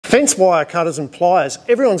Fence wire cutters and pliers,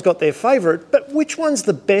 everyone's got their favourite, but which one's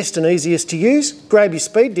the best and easiest to use? Grab your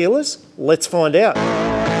speed dealers, let's find out.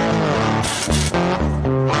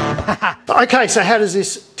 Okay, so how does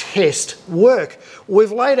this test work?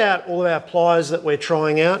 We've laid out all of our pliers that we're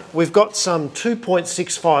trying out. We've got some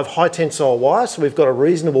 2.65 high tensile wire, so we've got a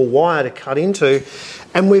reasonable wire to cut into.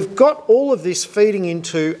 And we've got all of this feeding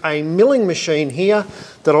into a milling machine here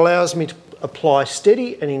that allows me to apply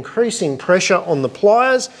steady and increasing pressure on the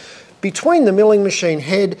pliers between the milling machine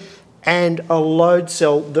head and a load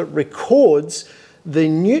cell that records the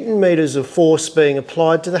Newton meters of force being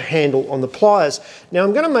applied to the handle on the pliers. Now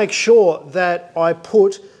I'm going to make sure that I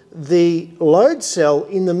put the load cell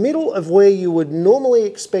in the middle of where you would normally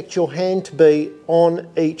expect your hand to be on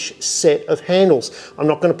each set of handles. I'm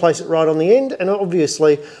not going to place it right on the end, and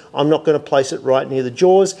obviously I'm not going to place it right near the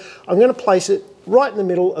jaws. I'm going to place it right in the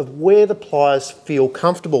middle of where the pliers feel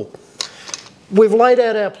comfortable. We've laid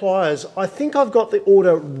out our pliers. I think I've got the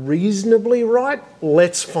order reasonably right.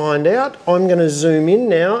 Let's find out. I'm going to zoom in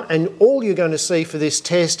now, and all you're going to see for this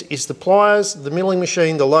test is the pliers, the milling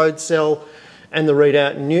machine, the load cell, and the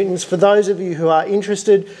readout in newtons. For those of you who are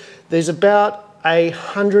interested, there's about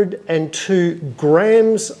 102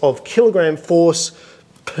 grams of kilogram force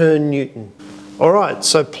per newton. All right,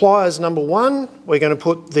 so pliers number one, we're going to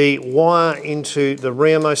put the wire into the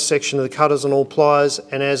rearmost section of the cutters on all pliers,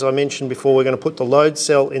 and as I mentioned before, we're going to put the load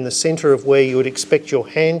cell in the centre of where you would expect your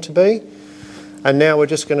hand to be. And now we're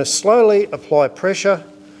just going to slowly apply pressure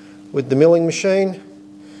with the milling machine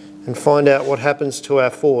and find out what happens to our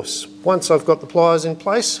force. Once I've got the pliers in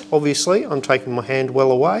place, obviously I'm taking my hand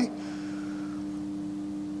well away.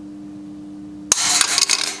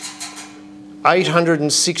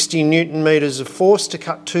 860 Newton meters of force to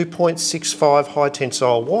cut 2.65 high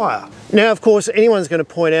tensile wire. Now, of course, anyone's going to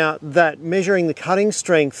point out that measuring the cutting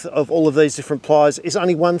strength of all of these different pliers is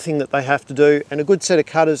only one thing that they have to do, and a good set of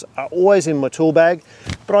cutters are always in my tool bag,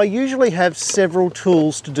 but I usually have several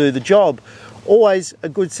tools to do the job. Always a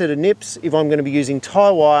good set of nips if I'm going to be using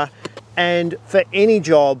tie wire, and for any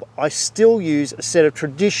job I still use a set of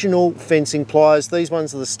traditional fencing pliers. These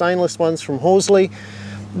ones are the stainless ones from Horsley.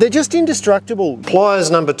 They're just indestructible. Pliers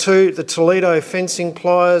number two, the Toledo fencing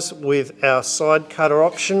pliers with our side cutter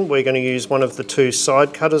option. We're going to use one of the two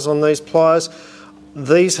side cutters on these pliers.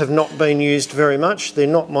 These have not been used very much. They're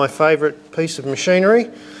not my favourite piece of machinery,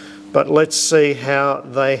 but let's see how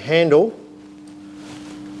they handle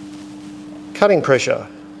cutting pressure.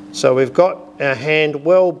 So we've got our hand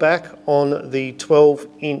well back on the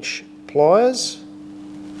 12-inch pliers.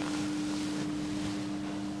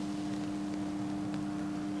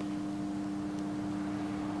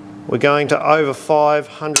 We're going to over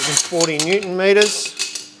 540 Newton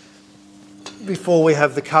meters before we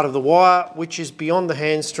have the cut of the wire, which is beyond the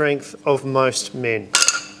hand strength of most men.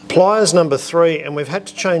 Pliers number three, and we've had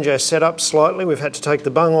to change our setup slightly. We've had to take the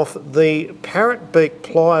bung off. The parrot beak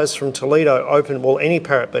pliers from Toledo open, well, any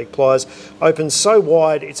parrot beak pliers, open so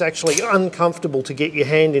wide it's actually uncomfortable to get your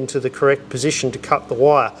hand into the correct position to cut the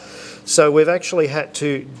wire. So we've actually had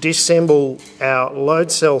to disassemble our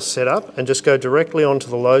load cell setup and just go directly onto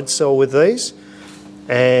the load cell with these,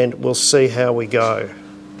 and we'll see how we go.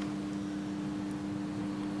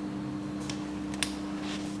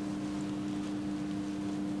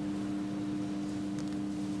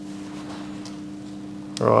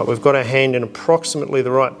 All right, we've got our hand in approximately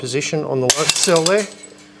the right position on the load cell there.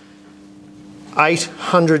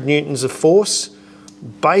 800 newtons of force.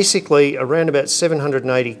 Basically around about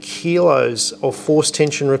 780 kilos of force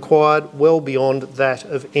tension required, well beyond that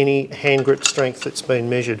of any hand grip strength that's been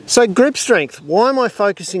measured. So grip strength, why am I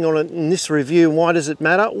focusing on it in this review and why does it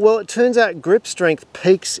matter? Well, it turns out grip strength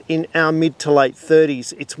peaks in our mid to late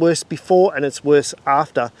 30s. It's worse before and it's worse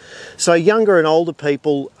after. So younger and older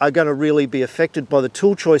people are going to really be affected by the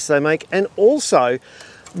tool choice they make, and also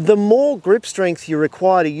the more grip strength you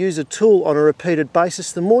require to use a tool on a repeated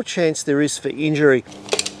basis, the more chance there is for injury.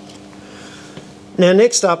 Now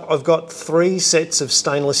next up, I've got three sets of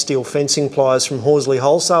stainless steel fencing pliers from Horsley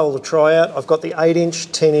Wholesale to try out. I've got the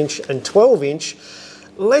 8-inch, 10-inch and 12-inch.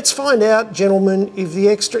 Let's find out, gentlemen, if the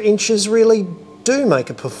extra inches really do make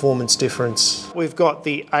a performance difference. We've got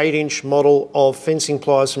the 8-inch model of fencing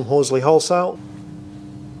pliers from Horsley Wholesale.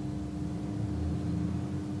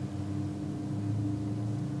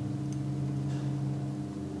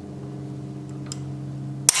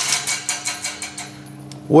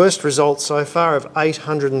 Worst result so far of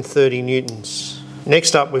 830 newtons.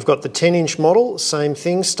 Next up, we've got the 10-inch model, same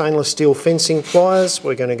thing, stainless steel fencing pliers.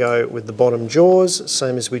 We're going to go with the bottom jaws,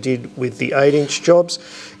 same as we did with the 8-inch jobs.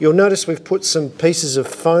 You'll notice we've put some pieces of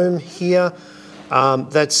foam here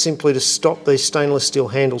That's simply to stop these stainless steel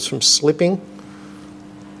handles from slipping.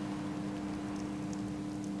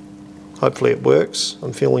 Hopefully it works.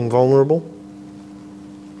 I'm feeling vulnerable.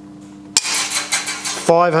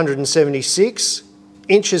 576.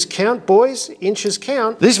 Inches count, boys, inches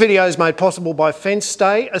count. This video is made possible by Fence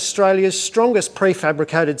Stay, Australia's strongest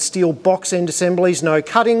prefabricated steel box end assemblies. No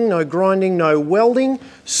cutting, no grinding, no welding.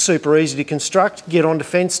 Super easy to construct. Get onto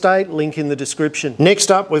Fence Stay, link in the description.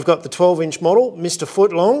 Next up, we've got the 12-inch model, Mr.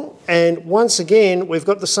 Footlong. And once again, we've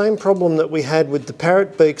got the same problem that we had with the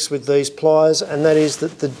parrot beaks with these pliers, and that is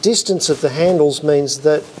that the distance of the handles means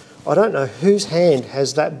that I don't know whose hand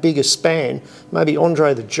has that big a span, maybe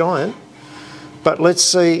Andre the Giant. But let's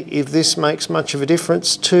see if this makes much of a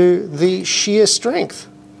difference to the shear strength.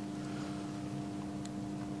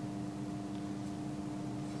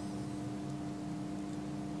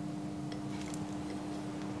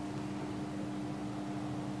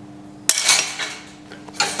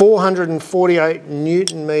 .448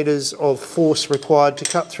 Newton meters of force required to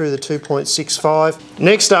cut through the 2.65.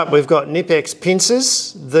 Next up, we've got Nipex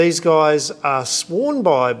pincers. These guys are sworn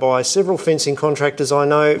by several fencing contractors I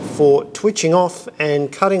know for twitching off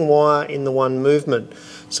and cutting wire in the one movement.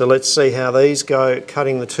 So let's see how these go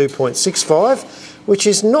cutting the 2.65, which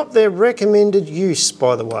is not their recommended use,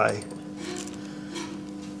 by the way.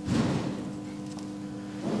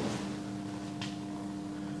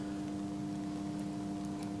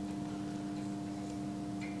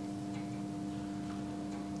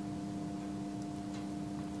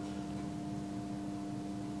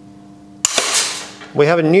 We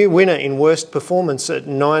have a new winner in worst performance at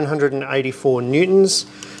 984 newtons.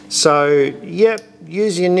 So, yep,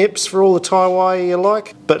 use your nips for all the tie wire you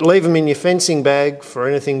like, but leave them in your fencing bag for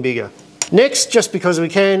anything bigger. Next, just because we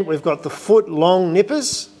can, we've got the foot-long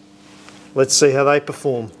nippers. Let's see how they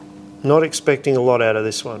perform. Not expecting a lot out of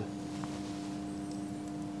this one.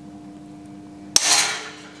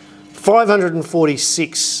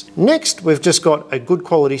 546. Next, we've just got a good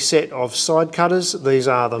quality set of side cutters. These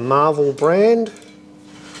are the Marvel brand,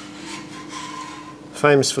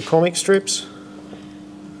 famous for comic strips.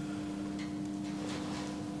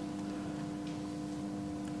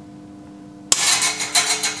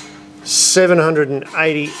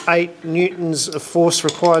 .788 newtons of force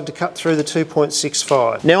required to cut through the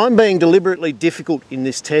 2.65. Now I'm being deliberately difficult in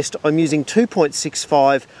this test. I'm using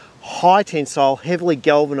 2.65 high tensile, heavily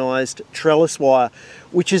galvanised trellis wire,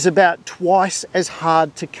 which is about twice as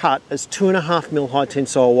hard to cut as 2.5mm high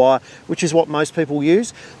tensile wire, which is what most people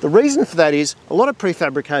use. The reason for that is a lot of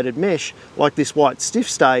prefabricated mesh, like this white stiff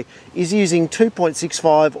stay, is using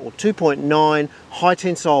 2.65 or 2.9 high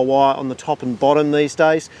tensile wire on the top and bottom these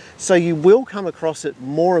days, so you will come across it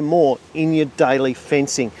more and more in your daily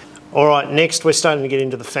fencing. All right, next we're starting to get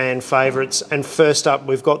into the fan favourites, and first up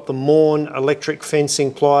we've got the Morn electric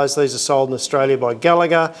fencing pliers. These are sold in Australia by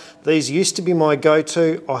Gallagher. These used to be my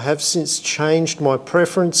go-to. I have since changed my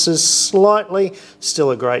preferences slightly.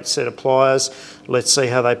 Still a great set of pliers. Let's see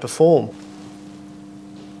how they perform.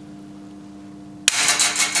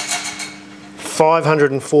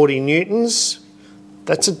 540 newtons.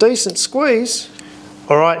 That's a decent squeeze.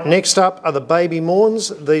 All right, next up are the baby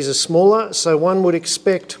Morns. These are smaller, so one would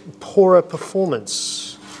expect poorer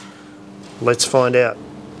performance. Let's find out.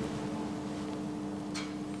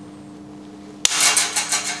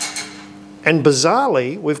 And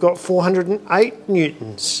bizarrely, we've got 408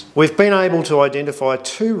 newtons. We've been able to identify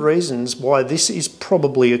two reasons why this is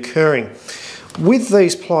probably occurring. With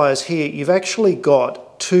these pliers here, you've actually got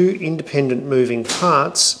two independent moving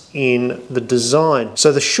parts in the design.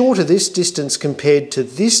 So the shorter this distance compared to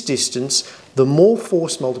this distance, the more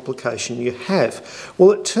force multiplication you have.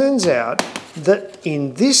 Well, it turns out that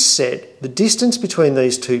in this set, the distance between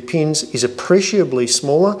these two pins is appreciably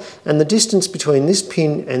smaller, and the distance between this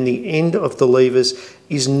pin and the end of the levers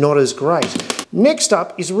is not as great. Next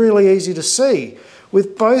up is really easy to see.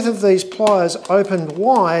 With both of these pliers opened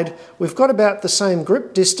wide, we've got about the same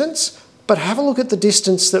grip distance, but have a look at the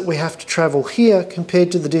distance that we have to travel here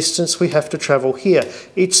compared to the distance we have to travel here.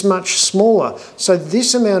 It's much smaller. So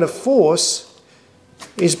this amount of force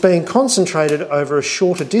is being concentrated over a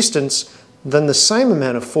shorter distance than the same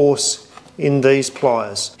amount of force in these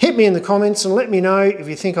pliers. Hit me in the comments and let me know if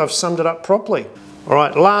you think I've summed it up properly. All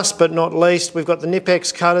right, last but not least, we've got the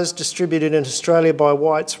Nipex cutters distributed in Australia by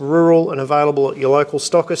White's Rural and available at your local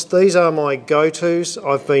stockist. These are my go-tos.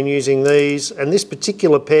 I've been using these and this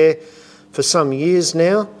particular pair for some years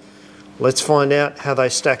now. Let's find out how they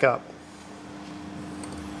stack up.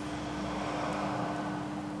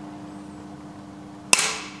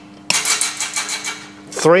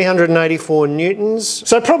 384 newtons.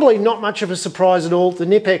 So probably not much of a surprise at all. The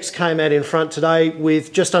Nipex came out in front today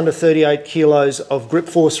with just under 38 kilos of grip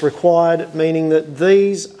force required, meaning that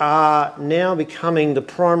these are now becoming the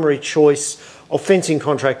primary choice of fencing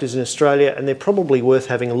contractors in Australia, and they're probably worth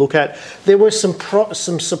having a look at. There were some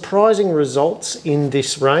surprising results in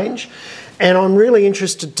this range, and I'm really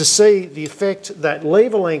interested to see the effect that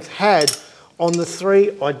lever length had on the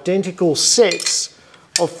 3 identical sets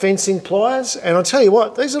of fencing pliers. And I'll tell you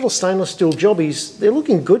what, these little stainless steel jobbies, they're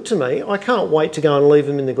looking good to me. I can't wait to go and leave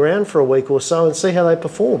them in the ground for a week or so and see how they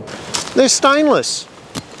perform. They're stainless.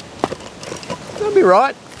 That'll be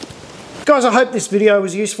right. Guys, I hope this video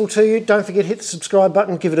was useful to you. Don't forget, hit the subscribe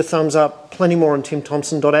button, give it a thumbs up. Plenty more on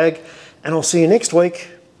timthompson.ag, and I'll see you next week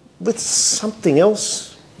with something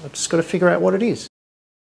else. I've just got to figure out what it is.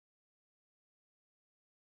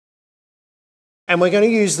 And we're going to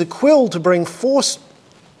use the quill to bring force.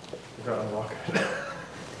 You've got to unlock it.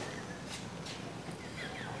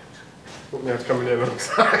 Look, now it's coming in on the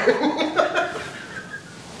side.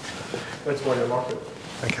 That's why you unlock it.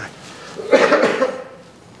 Okay.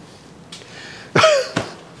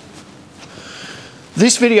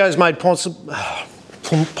 This video is made possible.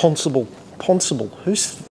 Who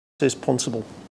says possible?